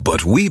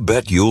but we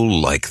bet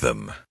you'll like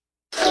them.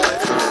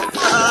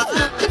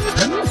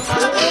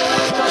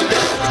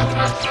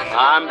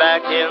 I'm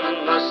back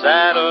in the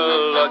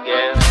saddle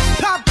again.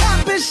 Pop,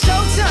 pop, it's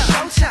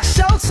showtime. Showtime.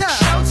 Showtime.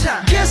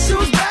 Showtime. Guess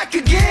who's back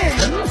again?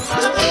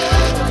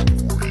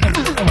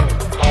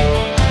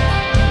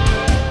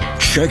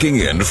 Checking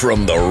in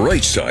from the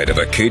right side of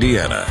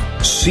Acadiana,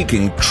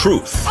 seeking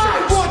truth.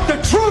 I want the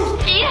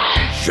truth.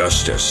 Yes.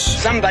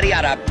 Justice. Somebody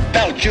ought to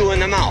belt you in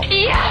the mouth.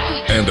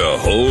 Yes. And a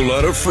whole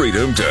lot of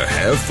freedom to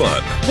have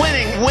fun.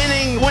 Winning,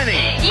 winning, winning.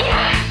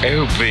 Yes.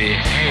 Oh,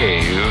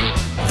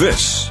 behave.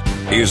 This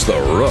is the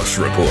Ross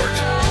Report.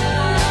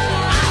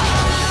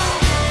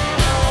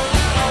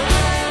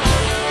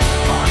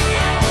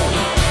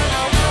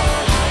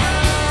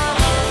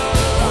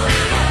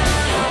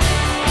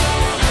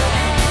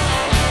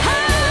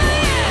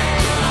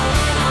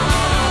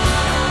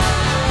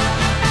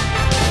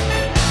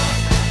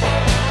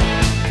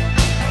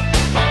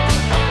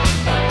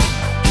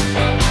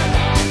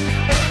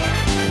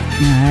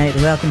 All right,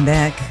 welcome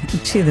back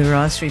to the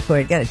Ross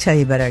Report. Got to tell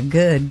you about our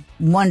good,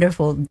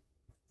 wonderful,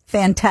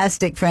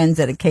 fantastic friends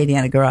at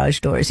Acadiana Garage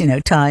Doors. You know,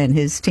 Ty and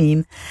his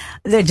team,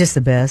 they're just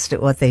the best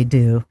at what they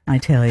do, I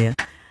tell you.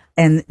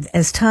 And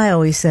as Ty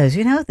always says,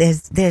 you know,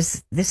 this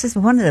is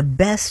one of the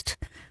best,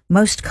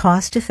 most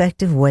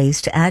cost-effective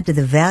ways to add to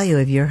the value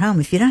of your home.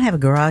 If you don't have a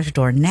garage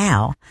door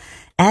now,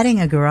 adding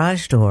a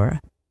garage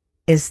door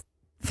is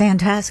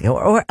fantastic.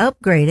 Or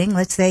upgrading.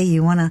 Let's say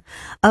you want to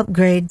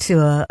upgrade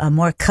to a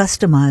more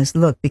customized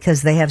look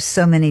because they have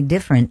so many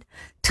different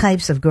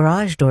types of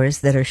garage doors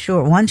that are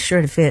sure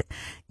to fit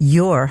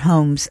your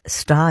home's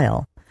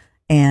style.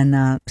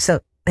 And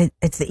so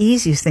it's the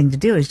easiest thing to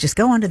do is just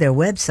go onto their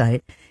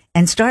website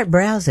and start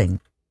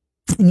browsing.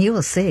 And you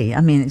will see.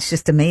 I mean, it's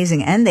just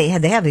amazing. And they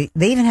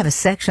even have a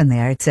section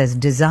there. It says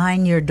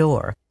design your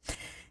door.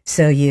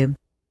 So you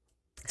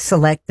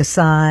select the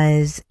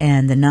size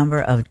and the number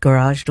of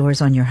garage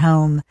doors on your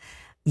home.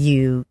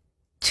 You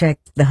check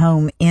the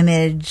home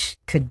image,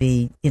 could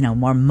be, you know,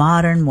 more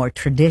modern, more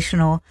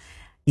traditional.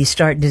 You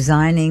start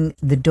designing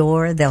the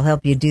door. They'll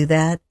help you do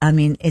that. I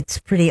mean, it's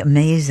pretty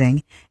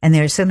amazing. And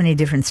there are so many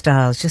different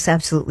styles, just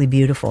absolutely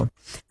beautiful.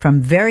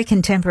 From very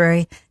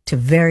contemporary to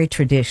very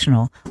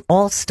traditional.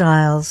 All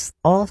styles,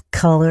 all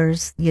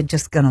colors. You're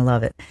just going to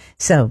love it.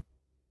 So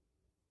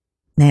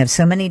they have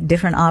so many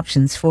different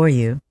options for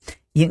you.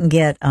 You can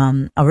get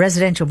a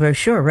residential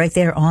brochure right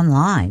there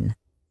online.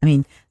 I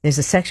mean, there's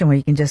a section where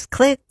you can just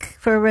click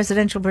for a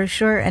residential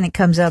brochure and it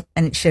comes up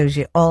and it shows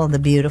you all the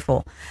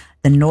beautiful,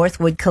 the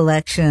Northwood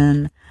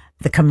collection,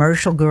 the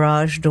commercial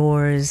garage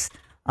doors,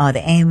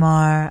 the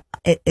Amar.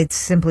 It's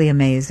simply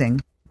amazing.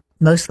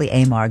 Mostly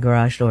Amar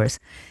garage doors.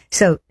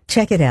 So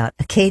check it out.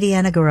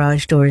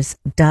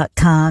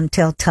 AcadianaGarageDoors.com.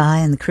 Tell Ty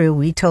and the crew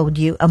we told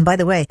you. By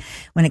the way,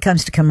 when it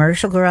comes to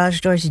commercial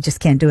garage doors, you just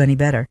can't do any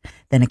better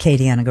than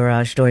Acadiana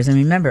Garage Doors. And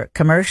remember,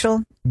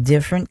 commercial,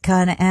 different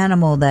kind of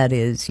animal that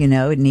is. You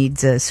know, it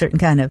needs a certain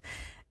kind of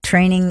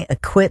training,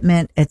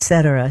 equipment,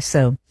 etc.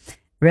 So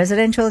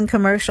residential and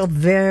commercial,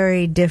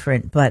 very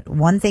different. But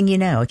one thing you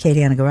know,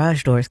 Acadiana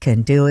Garage Doors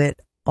can do it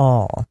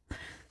all.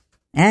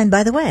 And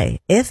by the way,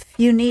 if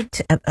you need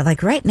to,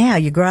 like right now,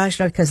 your garage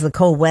door, because of the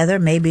cold weather,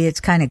 maybe it's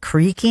kind of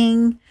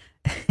creaking,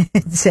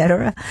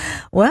 etc.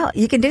 Well,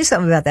 you can do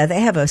something about that.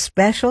 They have a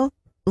special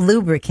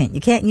lubricant. You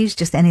can't use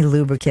just any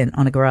lubricant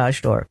on a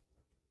garage door,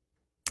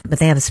 but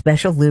they have a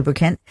special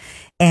lubricant,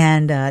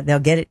 and they'll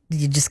get it.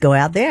 You just go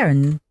out there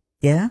and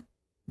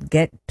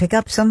pick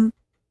up some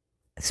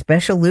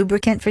special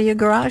lubricant for your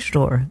garage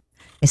door.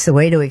 It's the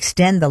way to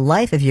extend the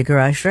life of your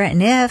garage door.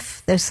 And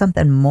if there's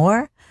something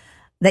more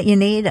that you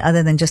need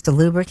other than just a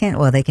lubricant,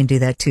 well, they can do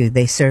that too.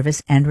 They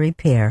service and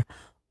repair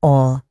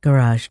all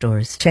garage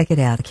doors. Check it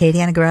out.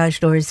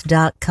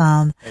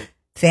 AcadianaGarageDoors.com.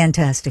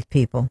 Fantastic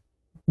people.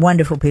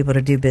 Wonderful people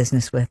to do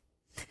business with.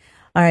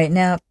 All right.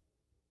 Now,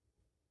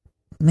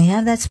 we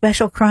have that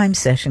special crime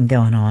session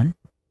going on.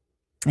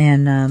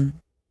 And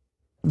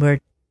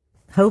we're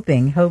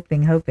hoping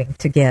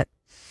to get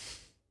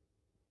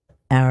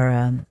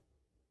our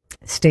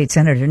state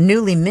senator,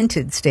 newly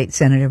minted state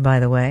senator, by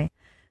the way,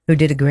 who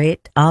did a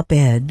great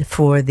op-ed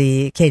for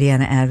the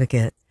Acadiana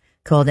Advocate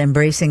called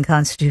Embracing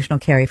Constitutional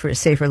Carry for a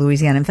Safer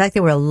Louisiana. In fact,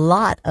 there were a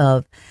lot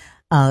of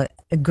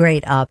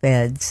great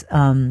op-eds,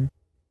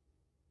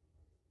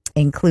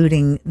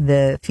 including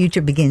The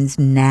Future Begins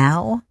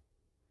Now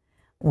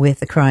with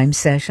the crime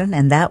session,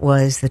 and that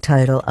was the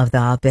title of the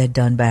op-ed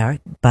done by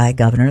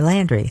Governor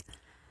Landry.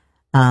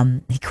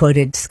 He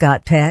quoted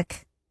Scott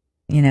Peck,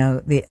 you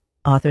know, the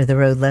author of The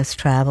Road Less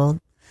Traveled,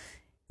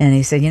 and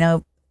he said, you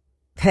know,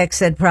 Peck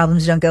said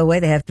problems don't go away.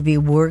 They have to be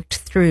worked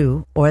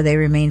through, or they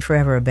remain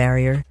forever a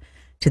barrier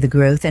to the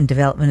growth and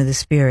development of the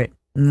spirit.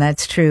 And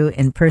that's true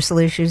in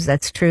personal issues.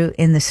 That's true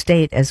in the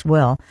state as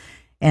well.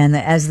 And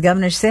as the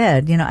governor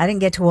said, you know, I didn't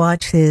get to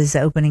watch his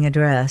opening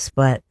address,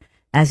 but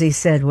as he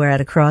said, we're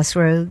at a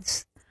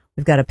crossroads.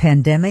 We've got a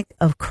pandemic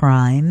of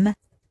crime,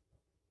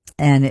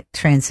 and it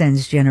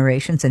transcends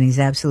generations, and he's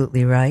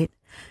absolutely right.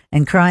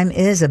 And crime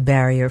is a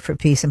barrier for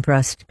peace and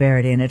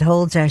prosperity, and it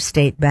holds our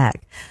state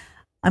back.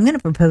 I'm going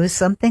to propose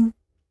something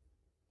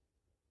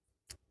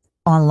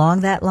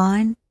along that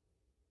line,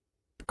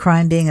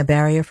 crime being a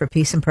barrier for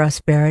peace and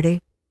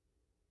prosperity.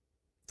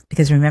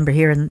 Because remember,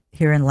 here in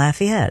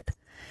Lafayette,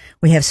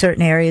 we have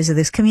certain areas of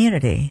this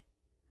community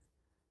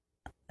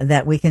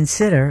that we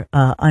consider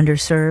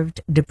underserved,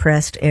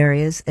 depressed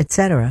areas,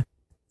 etc.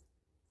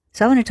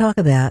 So I want to talk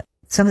about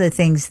some of the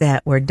things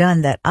that were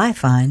done that I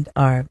find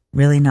are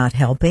really not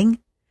helping,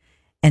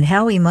 and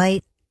how we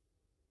might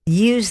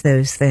use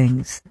those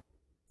things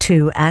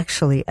to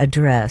actually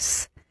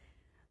address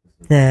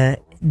the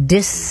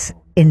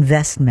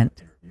disinvestment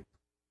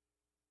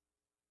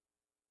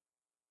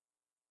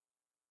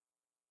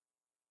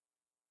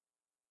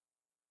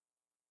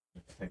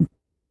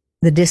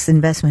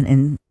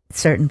in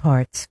certain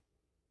parts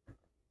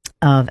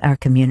of our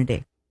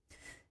community.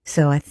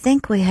 So I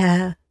think we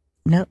have,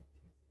 nope.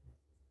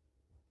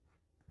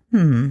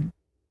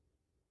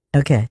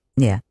 Okay,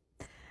 yeah.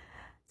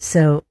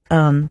 So,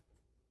 we're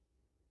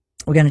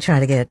going to try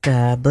to get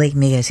Blake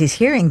Miguez. He's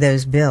hearing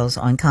those bills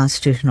on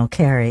constitutional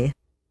carry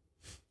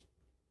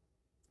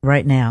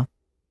right now.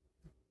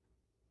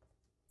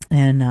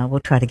 And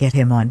we'll try to get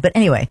him on. But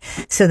anyway,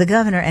 so the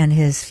governor and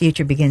his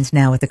future begins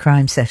now with the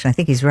crime session. I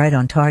think he's right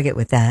on target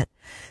with that,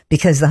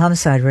 because the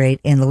homicide rate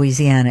in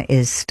Louisiana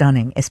is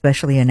stunning,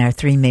 especially in our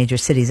three major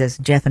cities, as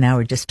Jeff and I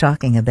were just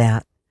talking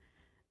about.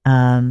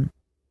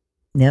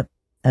 Yep.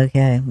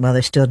 Okay. Well,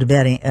 they're still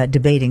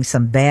debating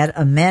some bad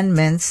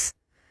amendments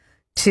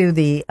to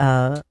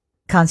the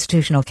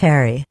constitutional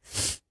carry.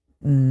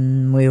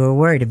 We were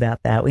worried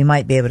about that. We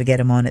might be able to get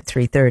them on at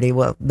 3:30.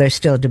 Well, they're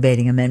still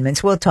debating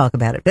amendments. We'll talk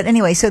about it. But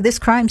anyway, so this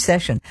crime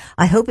session,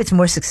 I hope it's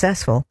more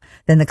successful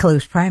than the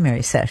closed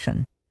primary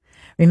session.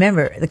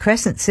 Remember, the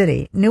Crescent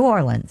City, New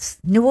Orleans.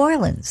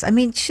 I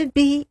mean, should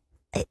be,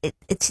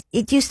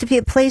 it used to be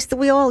a place that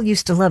we all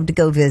used to love to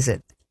go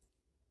visit.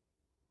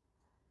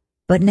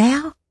 But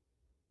now,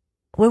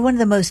 we're one of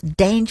the most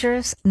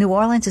dangerous, New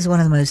Orleans is one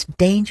of the most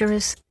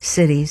dangerous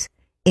cities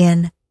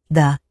in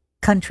the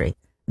country.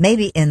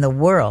 Maybe in the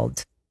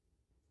world.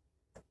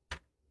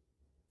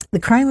 The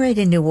crime rate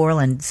in New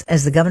Orleans,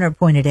 as the governor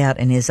pointed out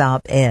in his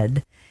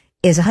op-ed,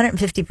 is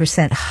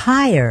 150%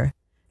 higher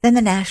than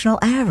the national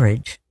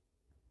average.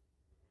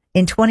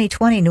 In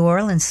 2020, New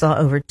Orleans saw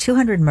over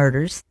 200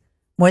 murders,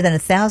 more than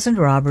 1,000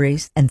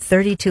 robberies, and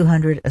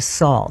 3,200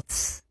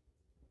 assaults.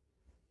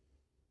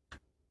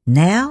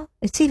 Now,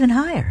 it's even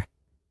higher.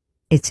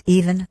 It's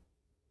even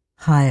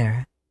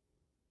higher.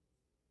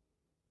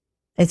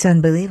 It's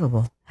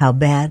unbelievable how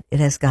bad it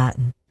has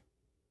gotten.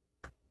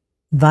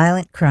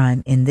 Violent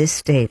crime in this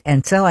state.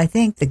 And so I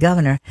think the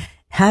governor,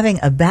 having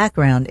a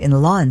background in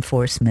law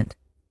enforcement,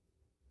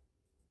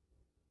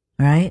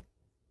 right,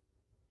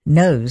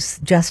 knows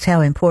just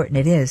how important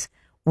it is.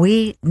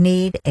 We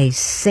need a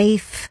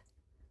safe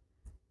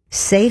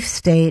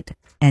state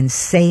and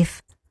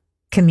safe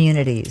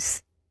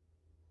communities.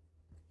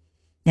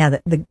 Now,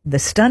 the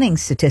stunning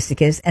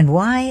statistic is, and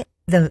why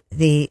a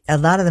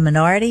lot of the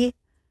minority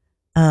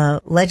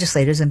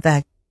legislators, in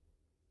fact,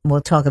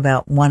 we'll talk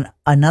about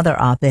another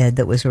op-ed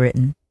that was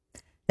written,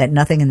 that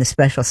nothing in the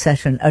special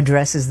session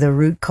addresses the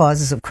root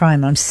causes of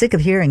crime. I'm sick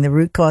of hearing the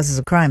root causes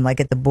of crime,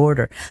 like at the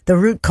border. The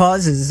root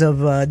causes of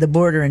the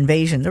border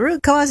invasion. The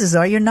root causes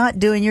are you're not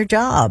doing your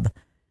job.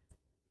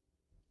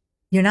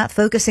 You're not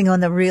focusing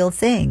on the real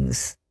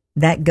things.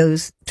 That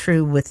goes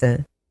true with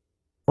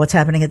what's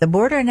happening at the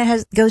border, and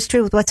it goes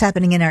true with what's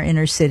happening in our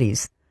inner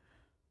cities.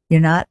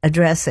 You're not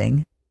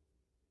addressing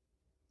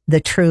the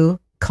true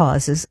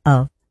causes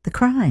of the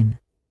crime.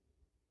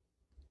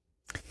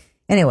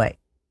 Anyway,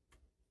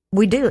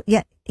 we do,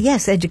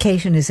 yes,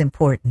 education is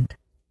important,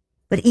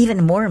 but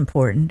even more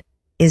important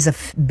is a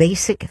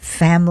basic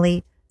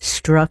family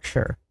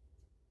structure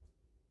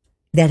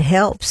that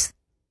helps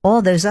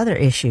all those other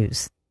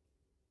issues,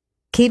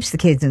 keeps the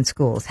kids in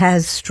schools,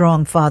 has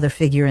strong father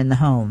figure in the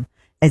home,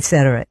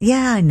 etc.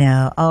 Yeah, I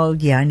know. Oh,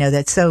 yeah, I know.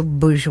 That's so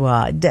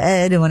bourgeois. I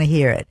don't want to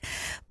hear it.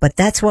 But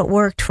that's what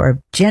worked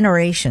for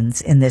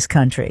generations in this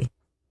country.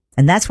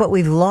 And that's what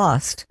we've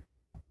lost.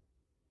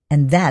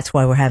 And that's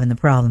why we're having the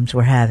problems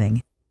we're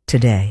having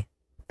today.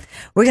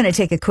 We're going to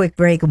take a quick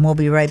break and we'll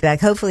be right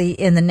back. Hopefully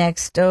in the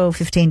next,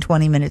 15,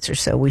 20 minutes or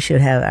so, we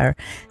should have our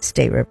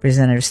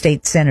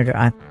state senator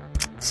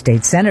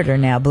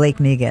now, Blake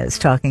Miguez,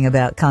 talking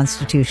about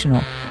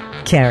constitutional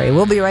carry.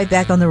 We'll be right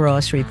back on the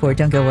Ross Report.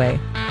 Don't go away.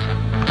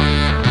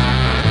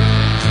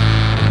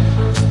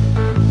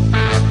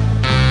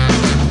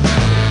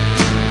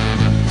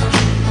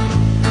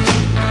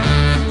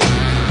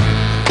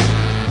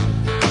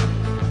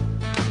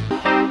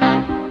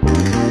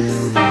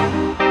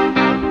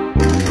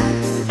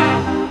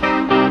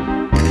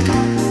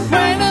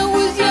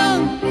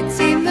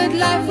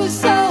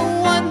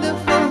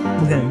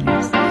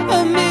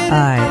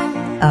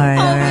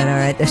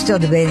 They're still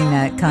debating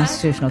that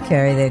constitutional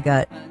carry. They've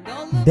got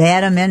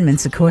bad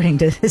amendments, according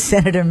to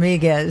Senator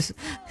Miguez.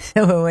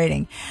 So we're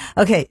waiting.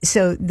 Okay,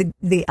 so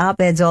the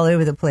op-eds all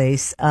over the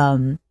place.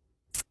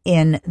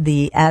 in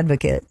the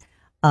Advocate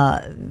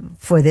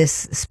for this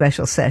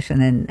special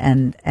session,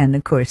 and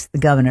of course the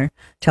governor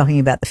talking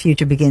about the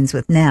future begins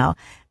with now.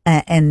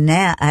 And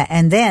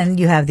then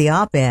you have the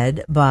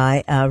op-ed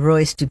by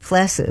Royce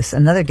Duplessis,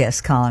 another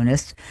guest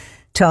columnist,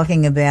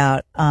 talking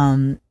about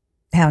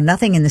how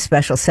nothing in the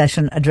special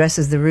session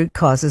addresses the root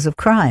causes of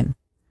crime.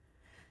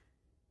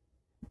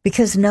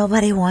 Because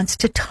nobody wants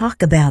to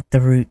talk about the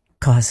root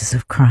causes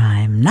of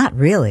crime. Not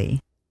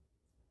really.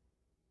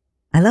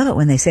 I love it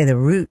when they say the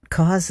root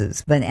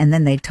causes, and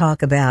then they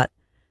talk about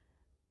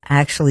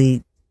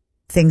actually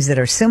things that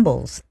are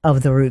symbols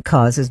of the root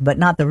causes, but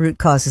not the root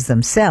causes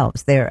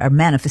themselves. There are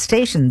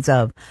manifestations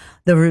of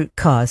the root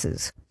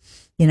causes.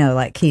 You know,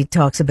 like he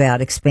talks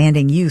about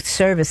expanding youth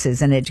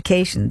services and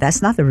education.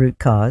 That's not the root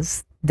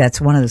cause.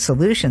 That's one of the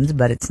solutions,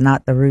 but it's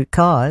not the root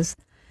cause.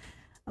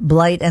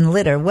 Blight and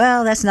litter.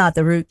 Well, that's not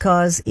the root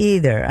cause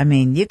either. I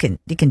mean, you can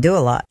do a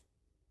lot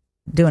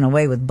doing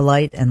away with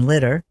blight and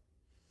litter.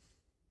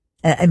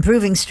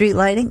 Improving street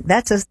lighting.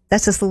 That's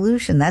a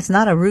solution. That's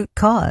not a root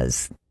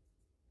cause.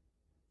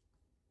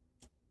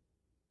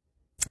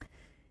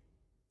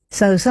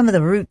 So some of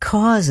the root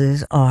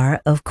causes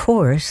are, of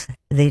course,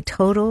 the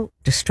total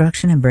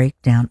destruction and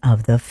breakdown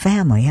of the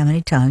family. How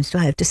many times do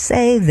I have to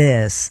say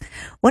this?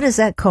 What does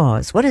that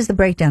cause? What does the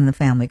breakdown of the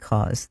family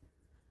cause?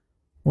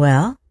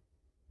 Well,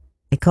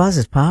 it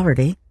causes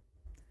poverty.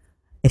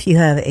 If you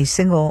have a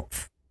single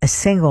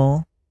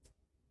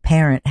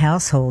parent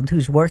household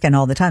who's working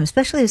all the time,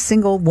 especially a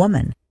single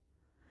woman,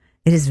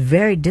 it is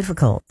very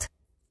difficult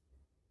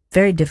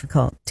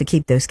to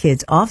keep those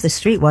kids off the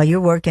street while you're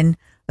working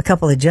a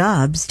couple of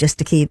jobs just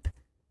to keep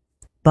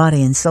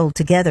body and soul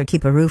together,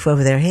 keep a roof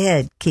over their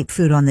head, keep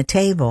food on the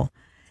table.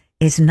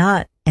 It's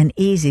not an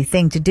easy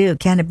thing to do.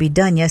 Can it be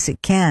done? Yes,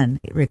 it can.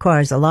 It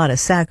requires a lot of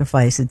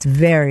sacrifice. It's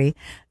very,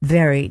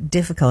 very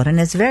difficult. And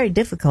it's very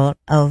difficult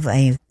of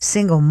a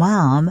single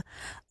mom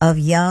of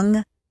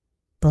young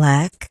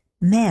black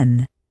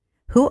men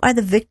who are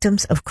the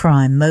victims of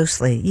crime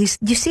mostly. You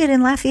see it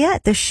in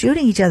Lafayette. They're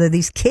shooting each other.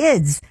 These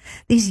kids,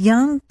 these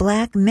young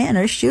black men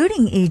are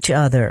shooting each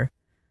other.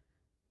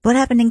 What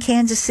happened in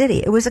Kansas City?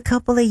 It was a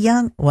couple of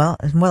young, well,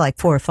 it was more like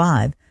 4 or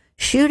 5,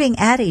 shooting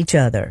at each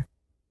other,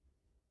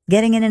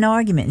 getting in an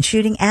argument and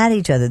shooting at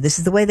each other. This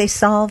is the way they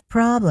solve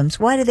problems.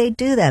 Why do they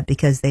do that?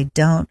 Because they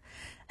don't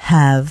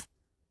have,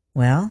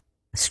 well,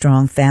 a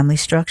strong family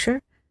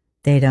structure.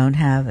 They don't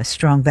have a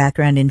strong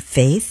background in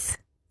faith.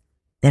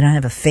 They don't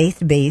have a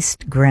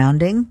faith-based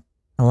grounding.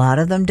 A lot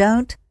of them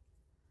don't.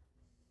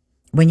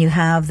 When you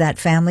have that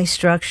family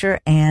structure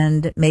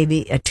and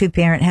maybe a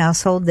 2-parent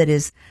household that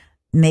is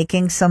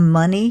making some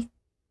money,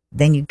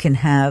 then you can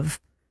have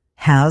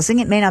housing.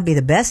 It may not be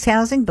the best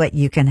housing, but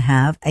you can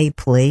have a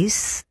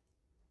place.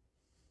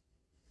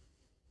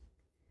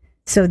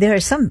 So there are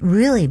some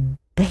really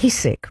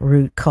basic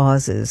root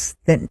causes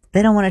that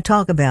they don't want to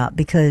talk about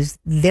because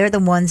they're the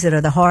ones that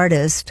are the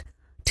hardest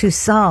to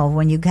solve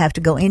when you have to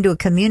go into a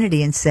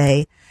community and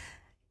say,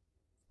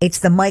 it's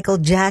the Michael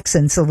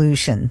Jackson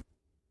solution.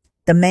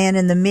 The man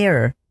in the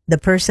mirror, the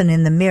person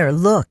in the mirror,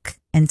 look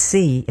and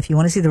see. If you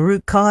want to see the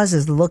root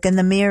causes, look in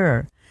the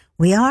mirror.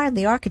 We are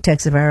the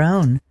architects of our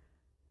own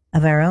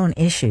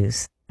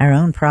issues, our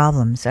own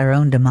problems, our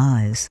own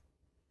demise.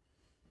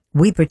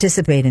 We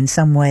participate in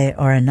some way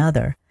or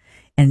another.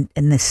 And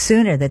the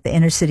sooner that the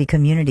inner city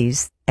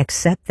communities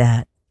accept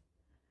that.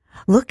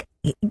 Look,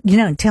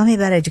 tell me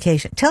about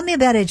education. Tell me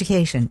about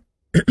education.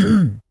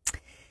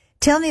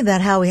 Tell me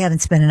about how we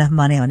haven't spent enough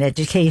money on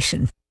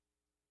education.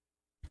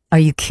 Are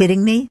you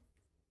kidding me?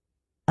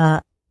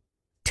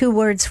 2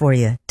 words for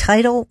you.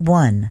 Title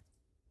I.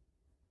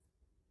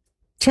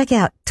 Check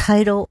out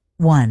Title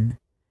I.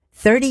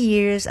 30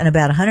 years and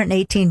about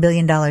 $118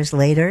 billion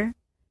later,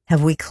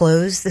 have we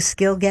closed the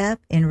skill gap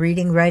in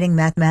reading, writing,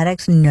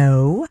 mathematics?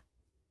 No.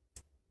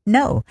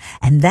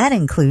 And that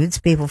includes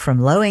people from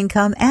low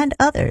income and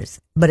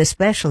others, but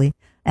especially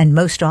and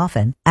most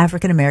often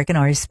African American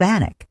or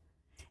Hispanic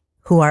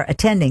who are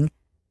attending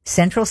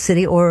central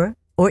city or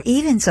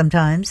even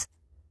sometimes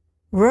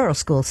rural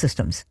school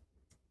systems.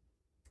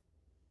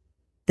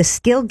 The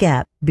skill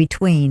gap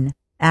between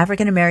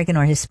African American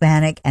or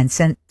Hispanic and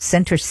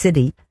central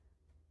city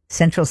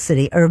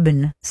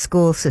urban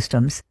school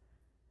systems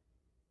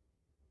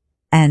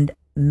and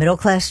middle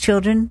class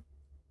children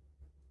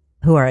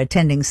who are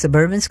attending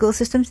suburban school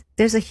systems,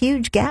 there's a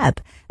huge gap.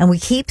 And we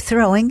keep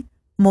throwing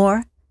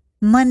more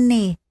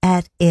money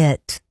at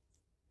it.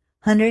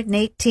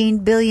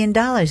 $118 billion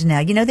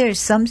now. There's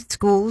some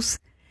schools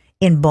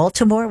in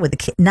Baltimore with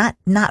not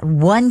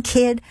one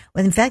kid.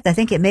 Well, in fact, I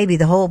think it may be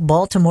the whole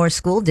Baltimore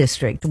school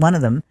district, one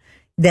of them,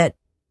 that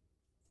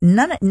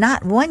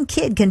not one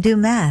kid can do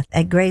math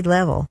at grade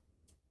level.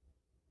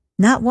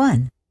 Not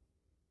one.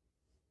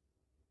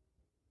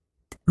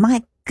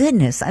 My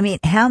goodness. I mean,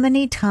 how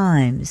many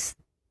times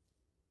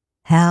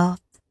have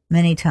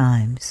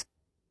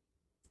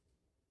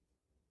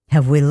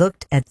we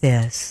looked at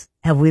this?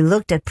 Have we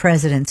looked at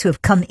presidents who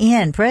have come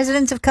in?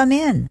 Presidents have come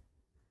in.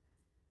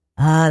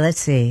 Let's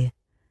see.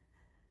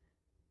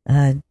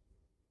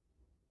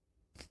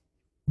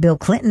 Bill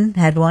Clinton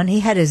had one.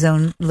 He had his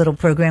own little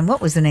program.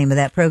 What was the name of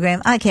that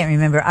program? I can't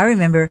remember. I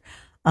remember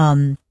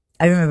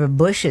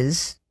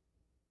Bush's,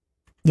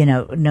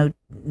 no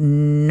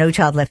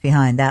Child Left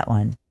Behind, that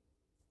one.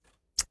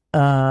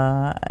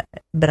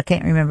 But I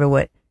can't remember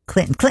what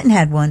Clinton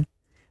had one.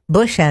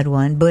 Bush had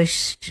one.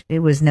 It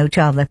was No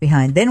Child Left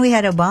Behind. Then we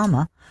had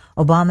Obama.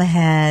 Obama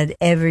had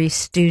Every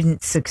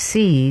Student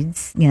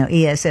Succeeds,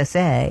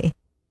 ESSA.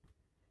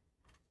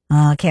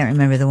 I can't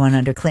remember the one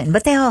under Clinton,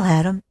 but they all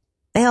had them.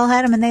 They all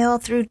had them, and they all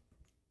threw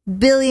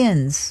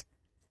billions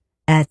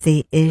at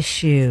the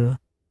issue.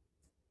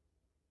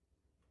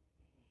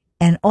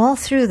 And all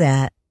through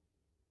the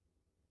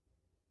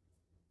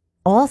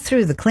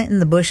Clinton,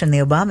 the Bush, and the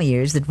Obama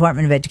years, the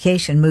Department of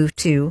Education moved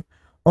to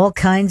all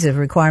kinds of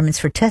requirements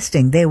for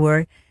testing. They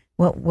were,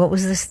 what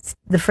was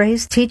the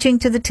phrase? Teaching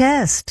to the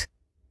test.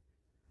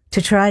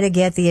 To try to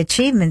get the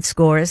achievement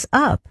scores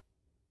up.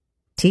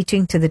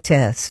 Teaching to the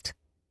test.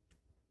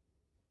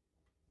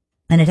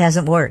 And it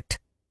hasn't worked.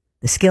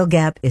 The skill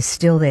gap is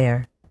still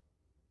there.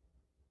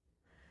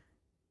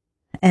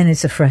 And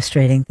it's a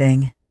frustrating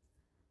thing.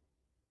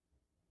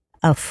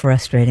 A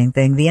frustrating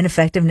thing. The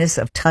ineffectiveness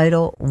of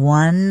Title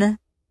I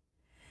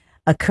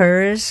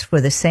occurs for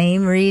the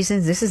same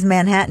reasons. This is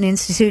Manhattan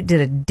Institute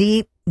did a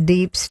deep,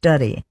 deep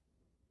study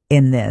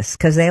in this,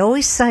 because they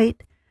always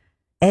cite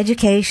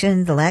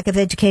education, the lack of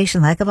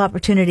education, lack of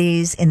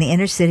opportunities in the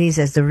inner cities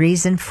as the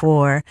reason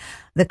for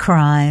the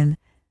crime,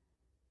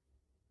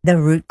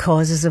 the root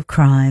causes of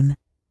crime.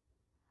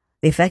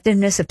 The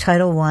effectiveness of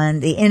Title I,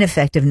 the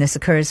ineffectiveness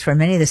occurs for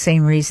many of the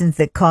same reasons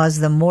that cause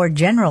the more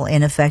general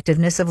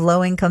ineffectiveness of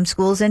low-income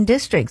schools and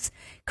districts.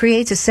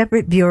 Creates a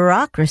separate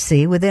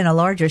bureaucracy within a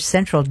larger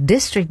central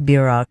district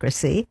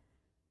bureaucracy.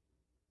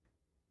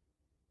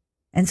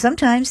 And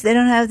sometimes they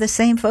don't have the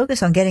same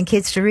focus on getting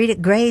kids to read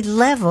at grade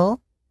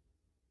level.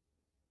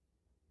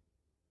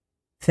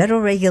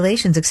 Federal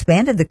regulations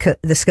expanded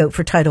the scope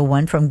for Title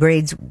I from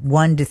grades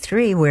 1 to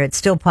 3, where it's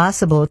still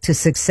possible to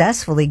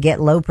successfully get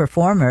low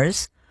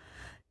performers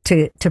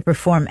to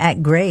perform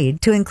at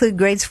grade, to include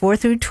grades 4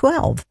 through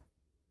 12.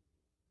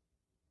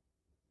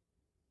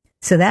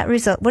 So that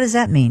result, what does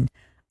that mean?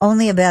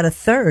 Only about a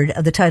third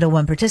of the Title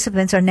I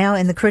participants are now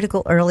in the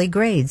critical early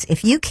grades.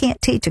 If you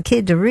can't teach a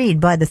kid to read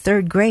by the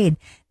third grade,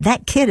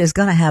 that kid is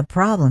going to have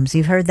problems.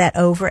 You've heard that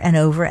over and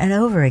over and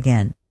over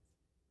again.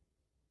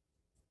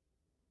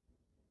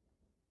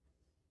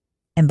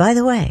 And by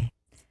the way,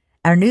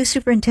 our new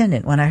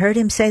superintendent, when I heard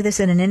him say this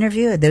in an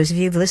interview, those of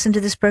you who've listened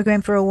to this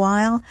program for a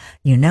while,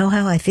 you know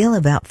how I feel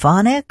about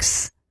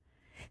phonics.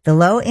 The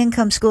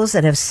low-income schools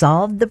that have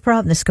solved the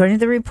problem, this according to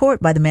the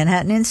report by the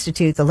Manhattan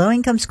Institute, the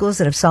low-income schools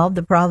that have solved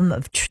the problem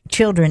of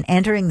children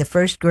entering the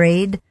first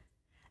grade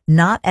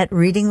not at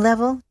reading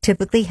level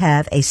typically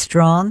have a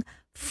strong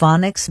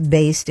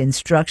phonics-based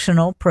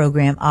instructional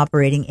program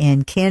operating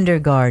in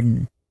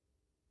kindergarten.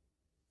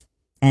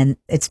 And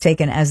it's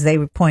taken, as they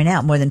point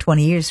out, more than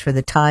 20 years for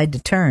the tide to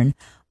turn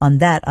on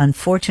that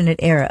unfortunate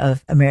era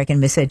of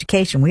American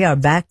miseducation. We are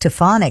back to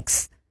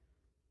phonics.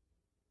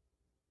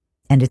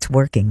 And it's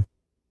working.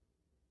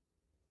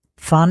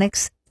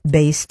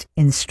 Phonics-based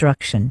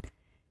instruction.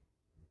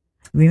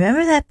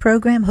 Remember that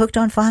program, Hooked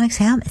on Phonics?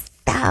 How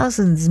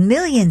thousands,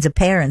 millions of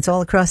parents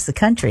all across the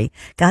country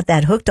got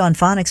that Hooked on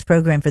Phonics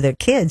program for their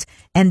kids,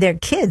 and their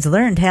kids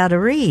learned how to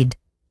read.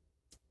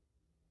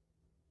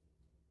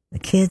 The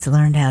kids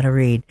learned how to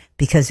read,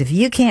 because if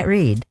you can't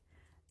read,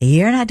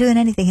 you're not doing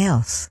anything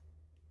else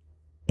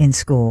in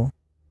school.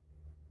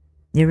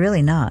 You're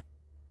really not.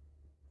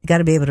 You got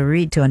to be able to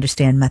read to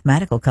understand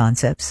mathematical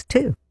concepts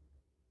too.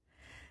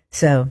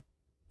 So,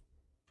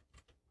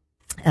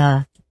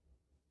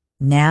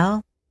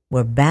 now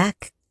we're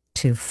back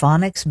to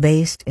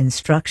phonics-based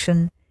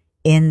instruction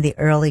in the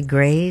early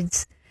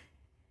grades.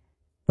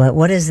 But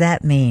what does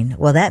that mean?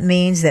 Well, that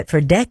means that for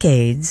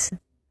decades,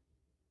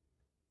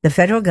 the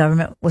federal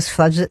government was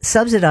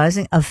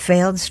subsidizing a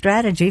failed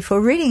strategy for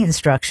reading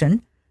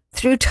instruction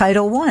through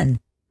Title I.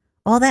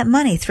 All that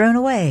money thrown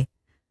away.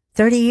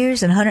 30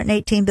 years and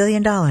 $118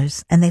 billion.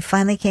 And they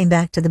finally came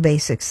back to the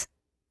basics.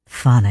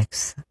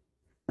 Phonics.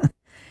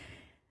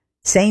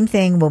 Same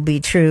thing will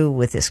be true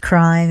with this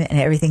crime and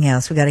everything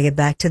else. We got to get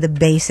back to the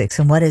basics.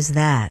 And what is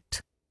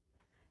that?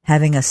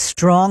 Having a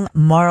strong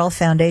moral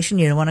foundation.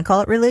 You don't want to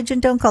call it religion?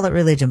 Don't call it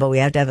religion. But we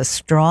have to have a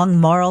strong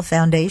moral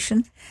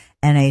foundation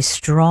and a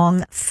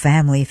strong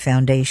family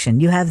foundation.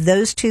 You have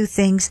those two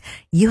things,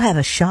 you have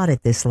a shot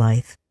at this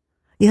life.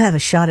 You have a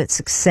shot at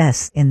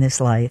success in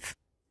this life.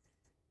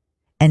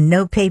 And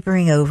no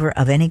papering over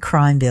of any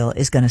crime bill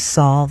is going to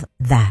solve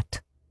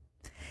that.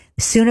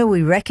 The sooner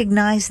we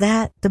recognize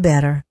that, the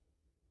better.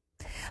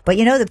 But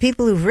the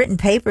people who've written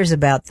papers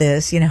about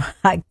this,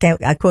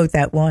 I quote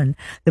that one,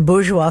 the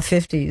bourgeois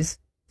 50s,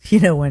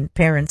 when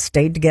parents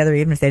stayed together,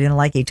 even if they didn't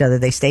like each other,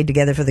 they stayed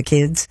together for the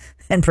kids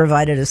and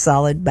provided a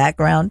solid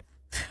background.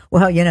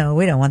 Well,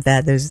 we don't want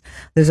that.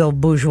 Those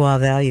old bourgeois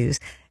values.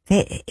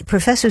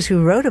 Professors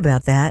who wrote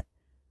about that,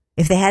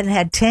 if they hadn't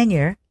had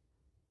tenure,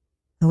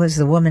 was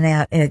the woman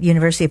out at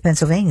University of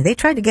Pennsylvania. They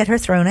tried to get her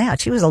thrown out.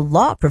 She was a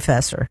law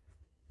professor.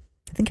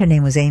 I think her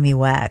name was Amy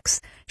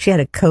Wax. She had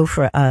a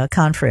confrere,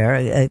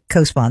 a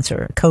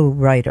co-sponsor, a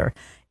co-writer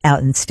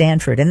out in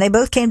Stanford. And they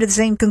both came to the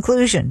same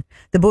conclusion.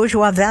 The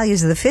bourgeois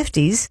values of the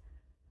 50s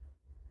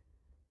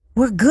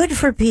were good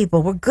for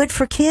people. Were good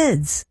for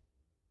kids.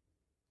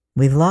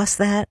 We've lost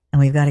that,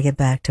 and we've got to get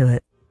back to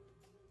it.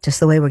 Just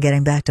the way we're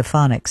getting back to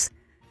phonics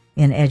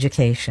in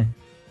education.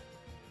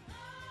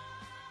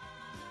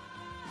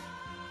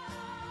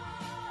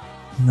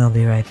 We'll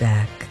be right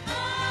back.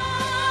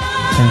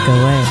 Don't go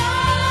away.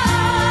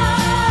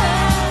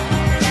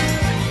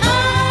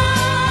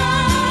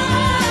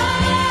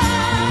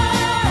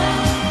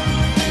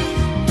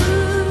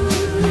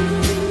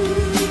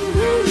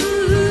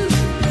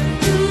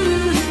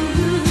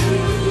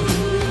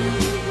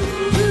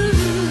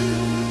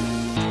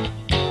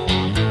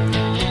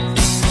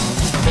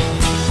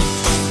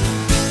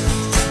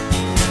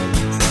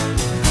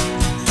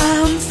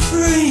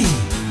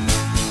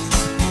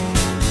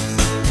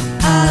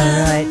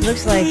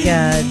 Looks like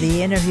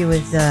the interview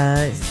with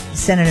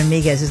Senator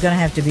Miguez is going to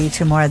have to be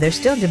tomorrow. They're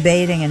still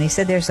debating, and he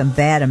said there's some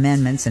bad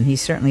amendments, and he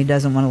certainly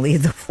doesn't want to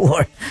leave the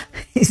floor.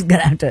 He's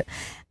going to have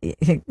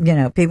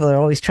to, people are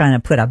always trying to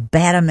put a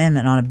bad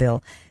amendment on a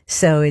bill.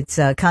 So it's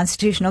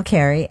constitutional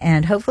carry,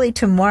 and hopefully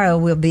tomorrow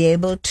we'll be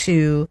able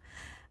to,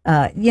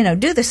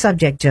 do the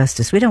subject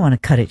justice. We don't want to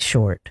cut it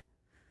short.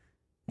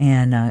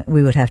 And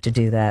we would have to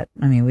do that.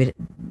 I mean,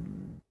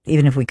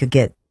 even if we could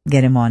get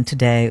him on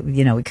today,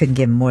 we couldn't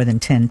give him more than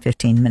 10,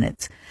 15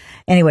 minutes.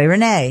 Anyway,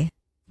 Renee.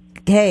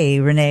 Hey,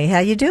 Renee, how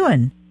you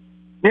doing?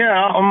 Yeah,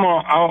 I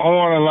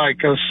want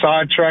to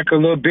sidetrack a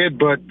little bit,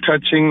 but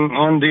touching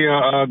on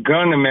the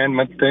gun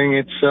amendment thing,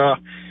 it's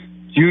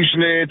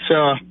usually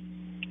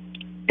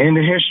in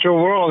the history of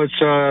the world,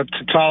 it's a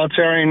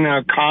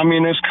totalitarian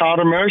communist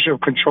countermeasure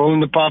of controlling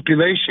the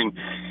population.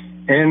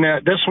 And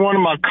that's one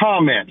of my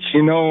comments.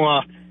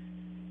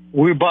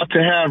 We're about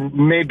to have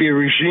maybe a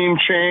regime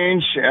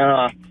change.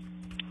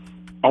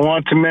 I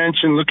want to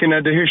mention, looking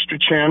at the History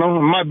Channel,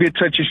 it might be a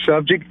touchy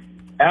subject.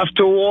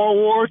 After World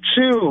War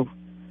II,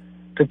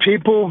 the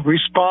people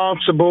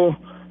responsible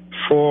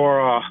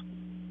for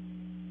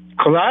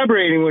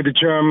collaborating with the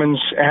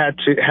Germans had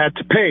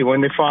to pay.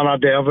 When they found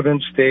out the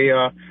evidence, they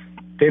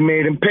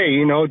made them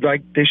pay.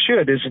 Like they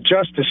should. There's a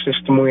justice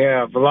system we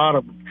have. A lot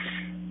of,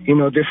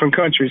 different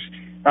countries.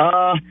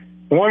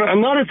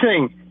 Another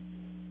thing,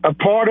 a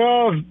part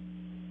of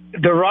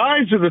the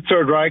rise of the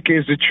Third Reich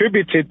is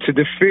attributed to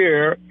the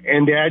fear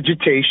and the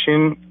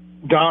agitation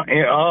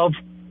of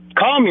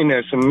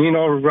communism.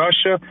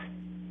 Russia,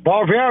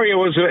 Bavaria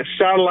was a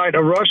satellite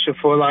of Russia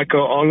for a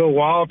little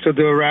while till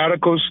the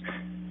radicals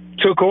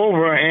took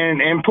over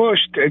and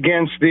pushed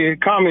against the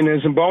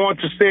communism. But I want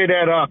to say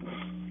that,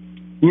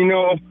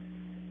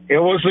 it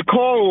was the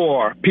Cold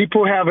War.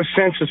 People have a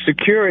sense of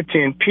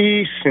security and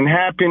peace and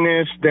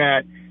happiness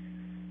that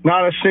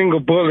not a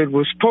single bullet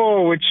was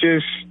pulled, which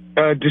is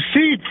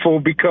deceitful,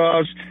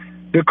 because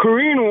the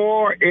Korean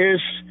War is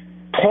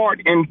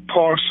part and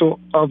parcel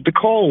of the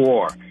Cold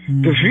War.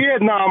 Mm-hmm. The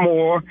Vietnam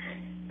War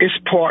is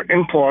part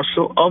and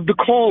parcel of the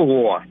Cold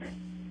War.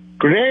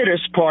 Grenada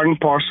is part and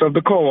parcel of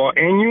the Cold War.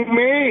 And you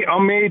may or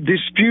may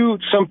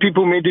dispute, some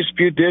people may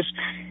dispute this,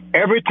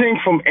 everything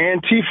from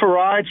Antifa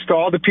riots to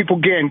all the people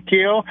getting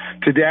killed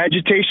to the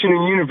agitation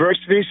in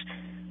universities.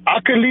 I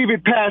could leave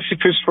it past if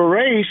it's for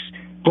race,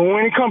 but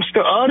when it comes to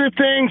other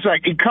things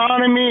like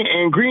economy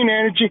and green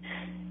energy,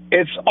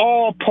 it's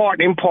all part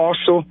and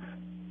parcel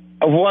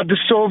of what the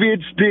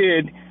Soviets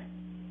did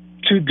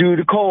to do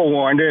the Cold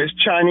War. And there's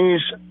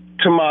Chinese,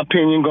 to my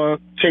opinion, going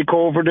to take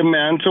over the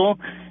mantle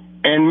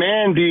and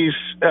man these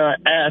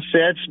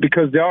assets,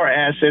 because they are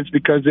assets,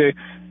 because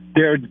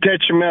they're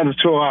detrimental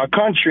to our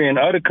country and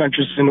other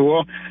countries in the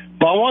world.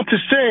 But I want to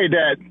say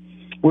that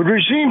with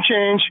regime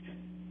change,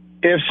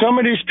 if some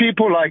of these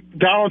people like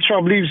Donald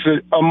Trump leaves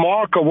a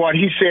mark of what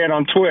he said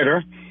on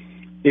Twitter,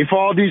 if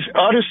all these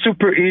other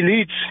super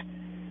elites,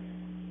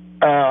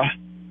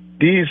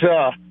 these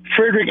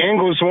Frederick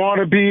Engels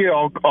wannabe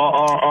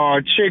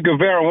or Che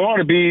Guevara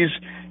wannabes,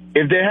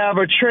 if they have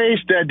a trace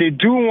that they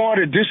do want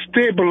to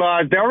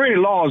destabilize, there are already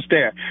laws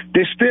there,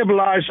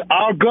 destabilize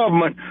our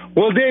government,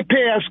 will they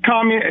pay us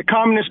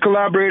communist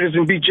collaborators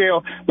and be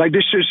jailed? Like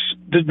this is,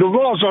 the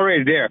law's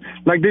already there.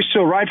 Like this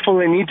still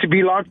rightfully need to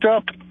be locked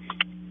up?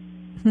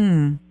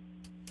 I'm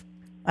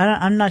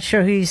not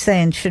sure who you're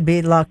saying should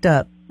be locked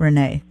up,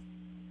 Renee.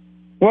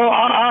 Well,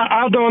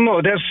 I don't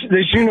know.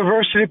 There's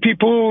university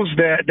peoples,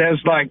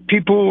 there's like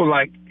people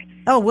like.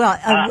 Oh, well,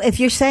 if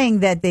you're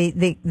saying that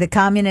the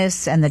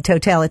communists and the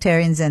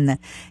totalitarians and the,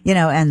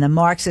 and the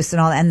Marxists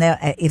and all, and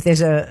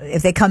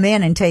if they come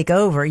in and take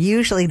over,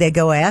 usually they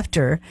go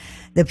after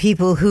the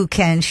people who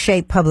can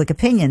shape public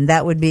opinion.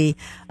 That would be,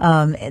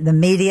 the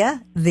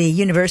media, the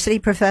university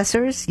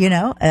professors,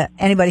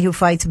 anybody who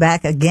fights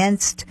back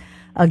against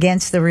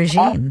the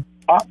regime.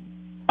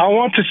 I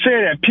want to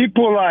say that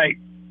people like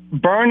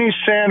Bernie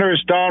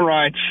Sanders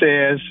downright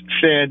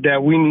said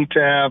that we need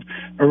to have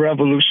a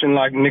revolution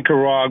like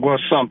Nicaragua or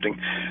something.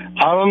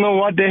 I don't know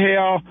what the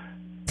hell.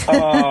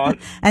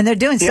 And they're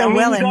doing so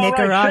well in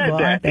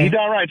Nicaragua, aren't they? He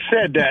downright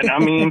said that. I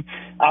mean,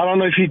 I don't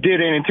know if he did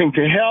anything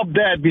to help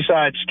that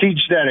besides teach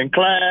that in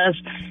class.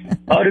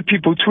 Other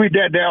people tweet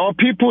that. There are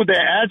people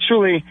that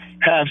actually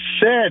have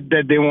said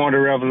that they want a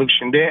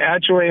revolution. They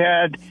actually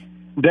had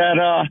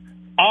that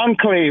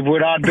enclave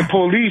without the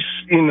police,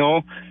 you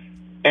know,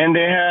 and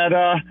they had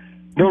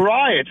the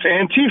riots,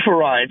 Antifa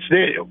riots.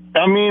 They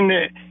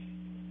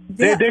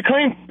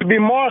claim to be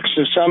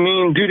Marxists. I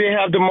mean, do they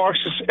have the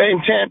Marxist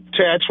intent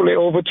to actually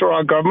overthrow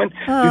our government?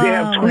 Do they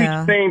have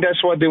tweets saying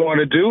that's what they want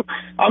to do?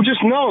 I'm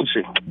just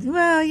nosy.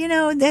 Well, you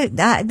know, they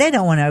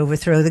don't want to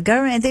overthrow the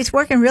government. It's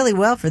working really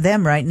well for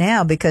them right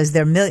now because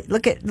they're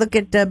look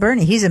at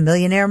Bernie. He's a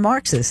millionaire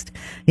Marxist.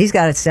 He's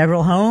got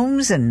several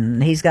homes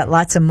and he's got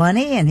lots of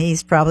money and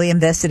he's probably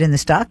invested in the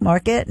stock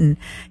market and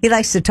he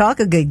likes to talk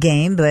a good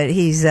game, but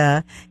he's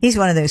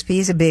one of those.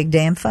 He's a big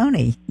damn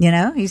phony. You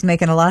know, he's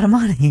making a lot of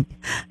money.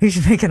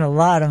 He's making a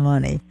lot of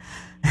money.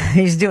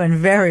 He's doing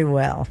very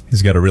well.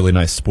 He's got a really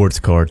nice sports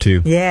car,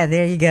 too. Yeah,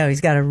 there you go.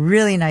 He's got a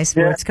really nice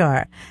sports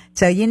car.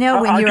 So, you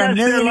know, when you're a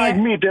millionaire... They're like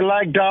me. They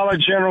like Dollar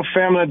General,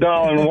 Family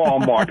Dollar, and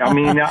Walmart. I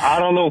mean, I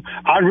don't know.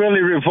 I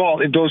really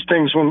revolt at those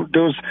things. When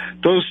those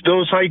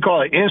how you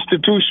call it,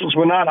 institutions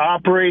will not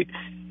operate,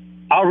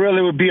 I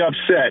really would be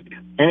upset.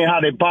 Anyhow,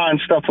 they're buying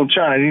stuff from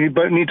China. They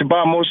need to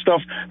buy more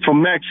stuff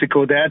from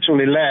Mexico that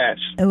actually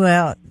lasts.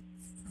 Well,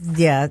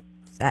 yeah.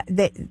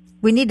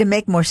 We need to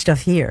make more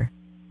stuff here,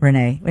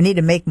 Renee. We need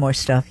to make more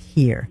stuff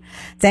here.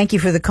 Thank you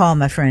for the call,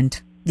 my friend.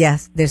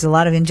 Yes, there's a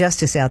lot of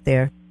injustice out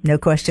there. No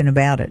question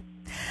about it.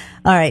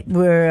 All right,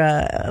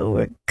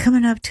 we're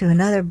coming up to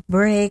another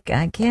break,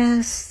 I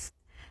guess.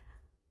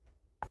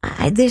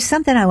 There's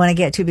something I want to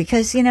get to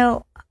because, you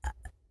know,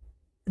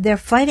 they're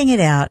fighting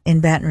it out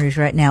in Baton Rouge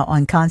right now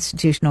on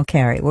constitutional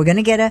carry. We're going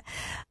to get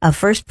a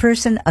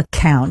first-person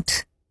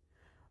account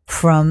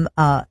from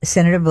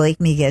Senator Blake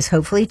Miguez,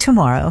 hopefully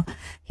tomorrow.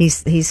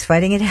 He's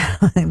fighting it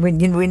out. we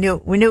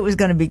knew it was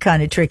going to be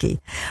kind of tricky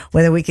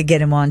whether we could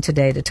get him on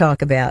today to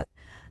talk about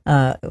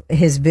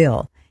his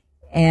bill.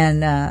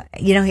 And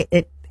you know,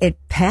 it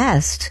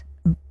passed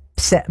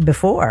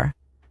before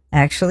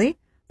actually,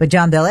 but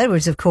John Bel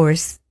Edwards, of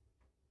course,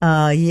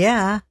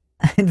 vetoed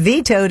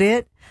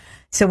it.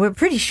 So we're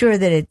pretty sure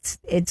that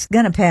it's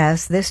going to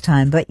pass this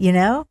time. But you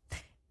know,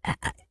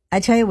 I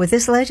tell you, with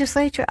this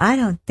legislature,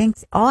 I think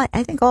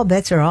all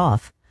bets are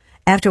off.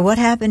 After what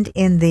happened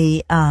in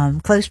the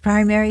closed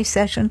primary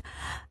session,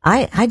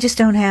 I just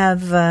don't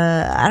have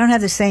I don't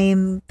have the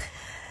same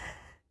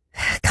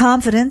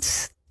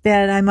confidence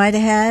that I might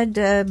have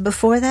had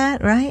before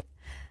that, right?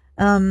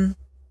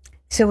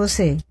 So we'll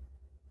see.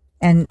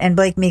 And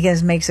Blake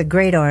Miguez makes a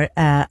great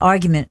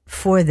argument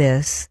for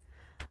this.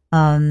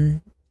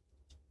 We'll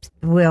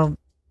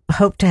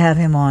hope to have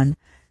him on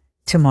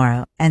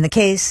tomorrow. And the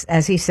case,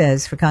 as he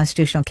says, for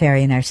constitutional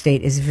carry in our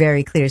state is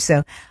very clear.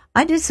 So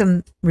I did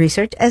some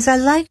research, as I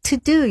like to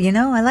do. You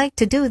know, I like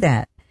to do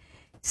that.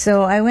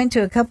 So I went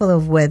to a couple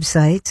of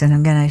websites, and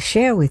I'm going to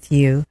share with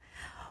you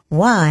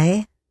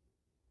why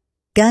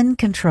gun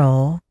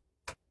control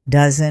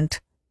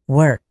doesn't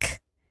work.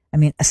 I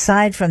mean,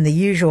 aside from the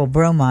usual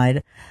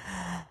bromide,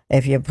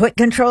 if you put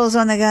controls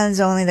on the guns,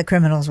 only the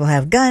criminals will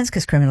have guns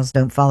because criminals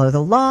don't follow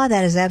the law.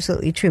 That is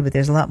absolutely true, but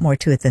there's a lot more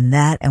to it than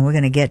that, and we're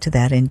going to get to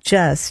that in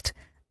just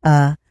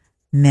a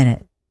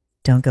minute.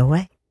 Don't go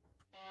away.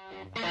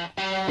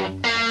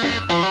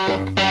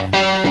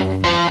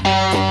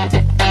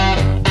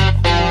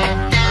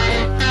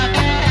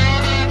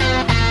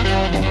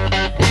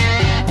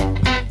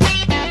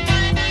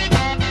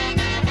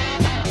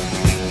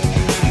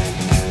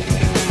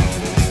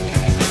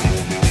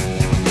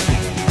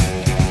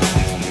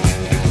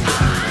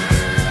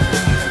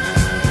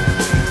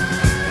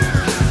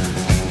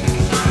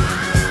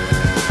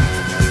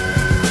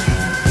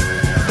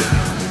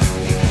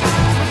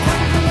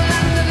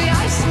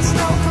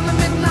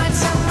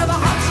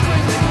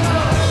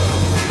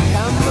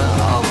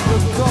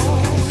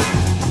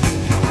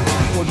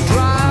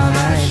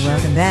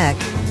 Back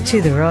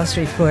to the Ross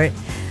Report.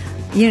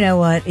 You know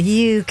what?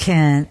 You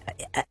can,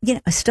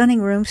 a stunning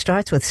room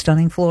starts with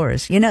stunning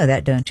floors. You know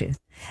that, don't you?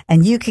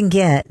 And you can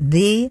get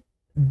the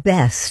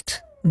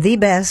best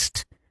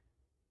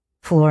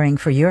flooring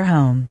for your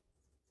home.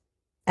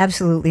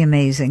 Absolutely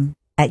amazing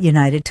at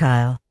United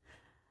Tile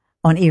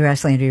on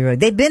Eras Landry Road.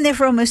 They've been there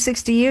for almost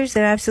 60 years.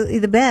 They're absolutely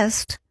the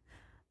best.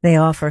 They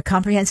offer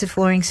comprehensive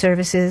flooring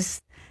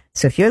services.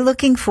 So if you're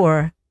looking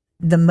for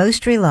the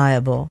most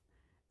reliable,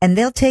 and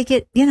they'll take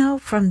it,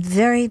 from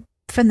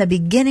the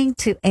beginning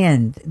to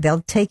end.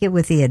 They'll take it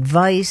with the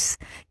advice.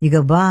 You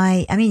go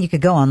by. I mean, you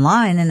could go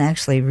online and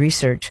actually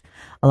research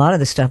a lot of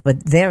the stuff,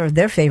 but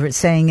their favorite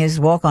saying is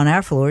walk on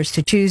our floors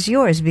to choose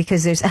yours,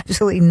 because there's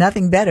absolutely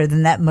nothing better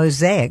than that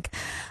mosaic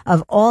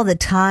of all the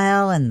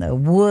tile and the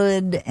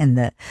wood and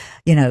the,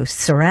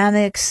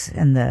 ceramics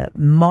and the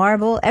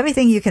marble,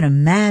 everything you can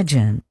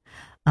imagine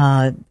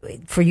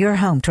for your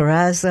home,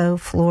 terrazzo,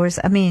 floors.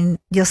 I mean,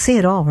 you'll see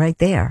it all right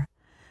there.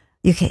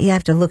 You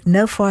have to look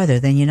no farther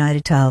than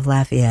United Tile of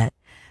Lafayette.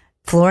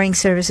 Flooring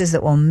services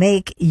that will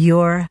make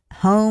your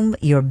home,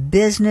 your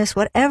business,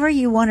 whatever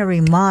you want to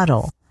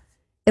remodel,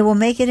 it will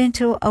make it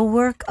into a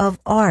work of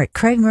art.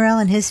 Craig Morrell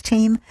and his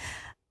team,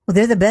 well,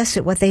 they're the best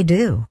at what they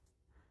do.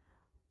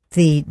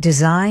 The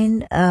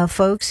design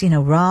folks,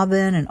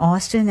 Robin and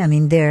Austin, I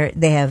mean,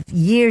 they have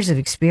years of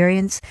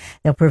experience.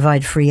 They'll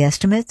provide free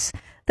estimates.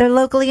 They're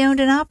locally owned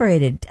and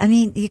operated. I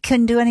mean, you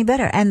couldn't do any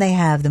better. And they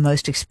have the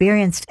most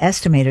experienced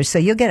estimators. So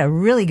you'll get a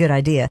really good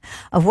idea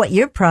of what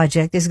your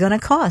project is going to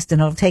cost.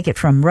 And it'll take it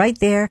from right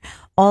there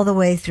all the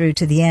way through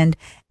to the end.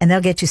 And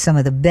they'll get you some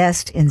of the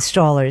best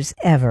installers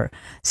ever.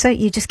 So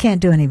you just can't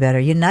do any better.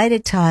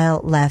 United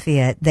Tile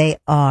Lafayette, they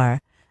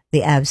are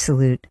the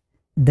absolute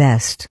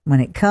best when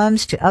it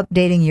comes to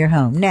updating your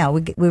home. Now,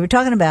 we were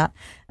talking about,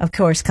 of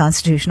course,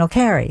 constitutional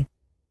carry.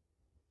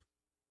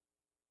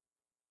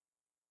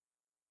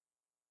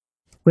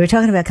 We were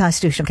talking about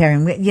constitutional carry,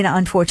 and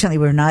unfortunately,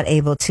 we're not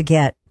able to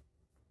get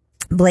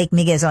Blake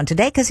Miguez on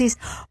today because he's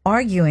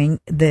arguing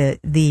the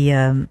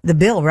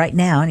bill right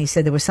now, and he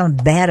said there were some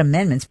bad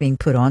amendments being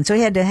put on, so he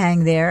had to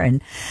hang there,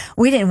 and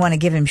we didn't want to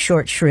give him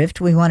short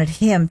shrift. We wanted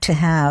him to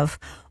have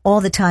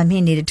all the time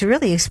he needed to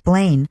really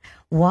explain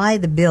why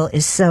the bill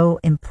is so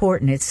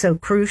important. It's so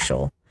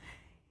crucial.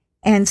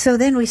 And so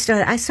then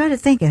I started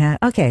thinking,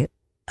 okay,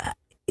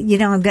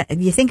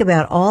 you think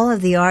about all of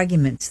the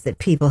arguments that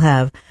people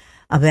have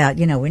about,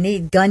 we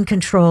need gun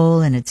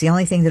control and it's the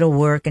only thing that'll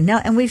work.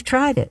 And we've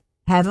tried it,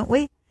 haven't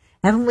we?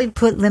 Haven't we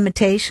put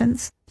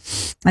limitations?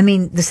 I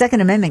mean, the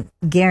Second Amendment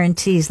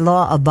guarantees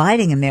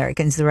law-abiding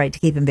Americans the right to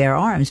keep and bear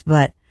arms.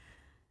 But,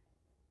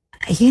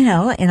 in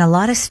a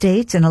lot of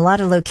states and a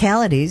lot of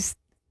localities,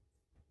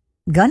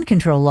 gun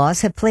control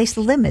laws have placed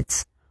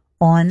limits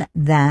on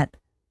that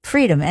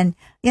freedom. And,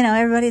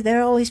 everybody,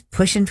 they're always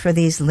pushing for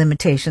these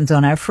limitations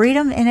on our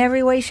freedom in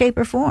every way, shape,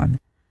 or form.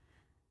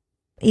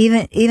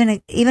 Even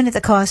at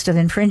the cost of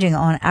infringing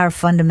on our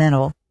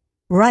fundamental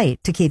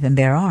right to keep and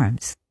bear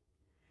arms.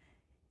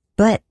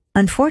 But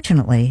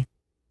unfortunately,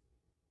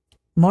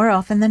 more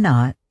often than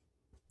not,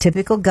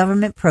 typical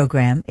government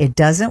program, it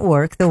doesn't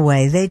work the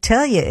way they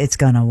tell you it's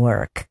going to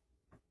work.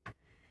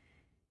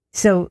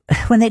 So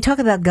when they talk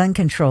about gun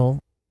control,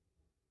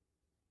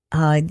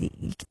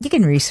 you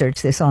can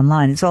research this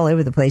online. It's all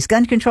over the place.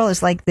 Gun control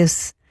is like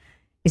this.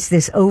 It's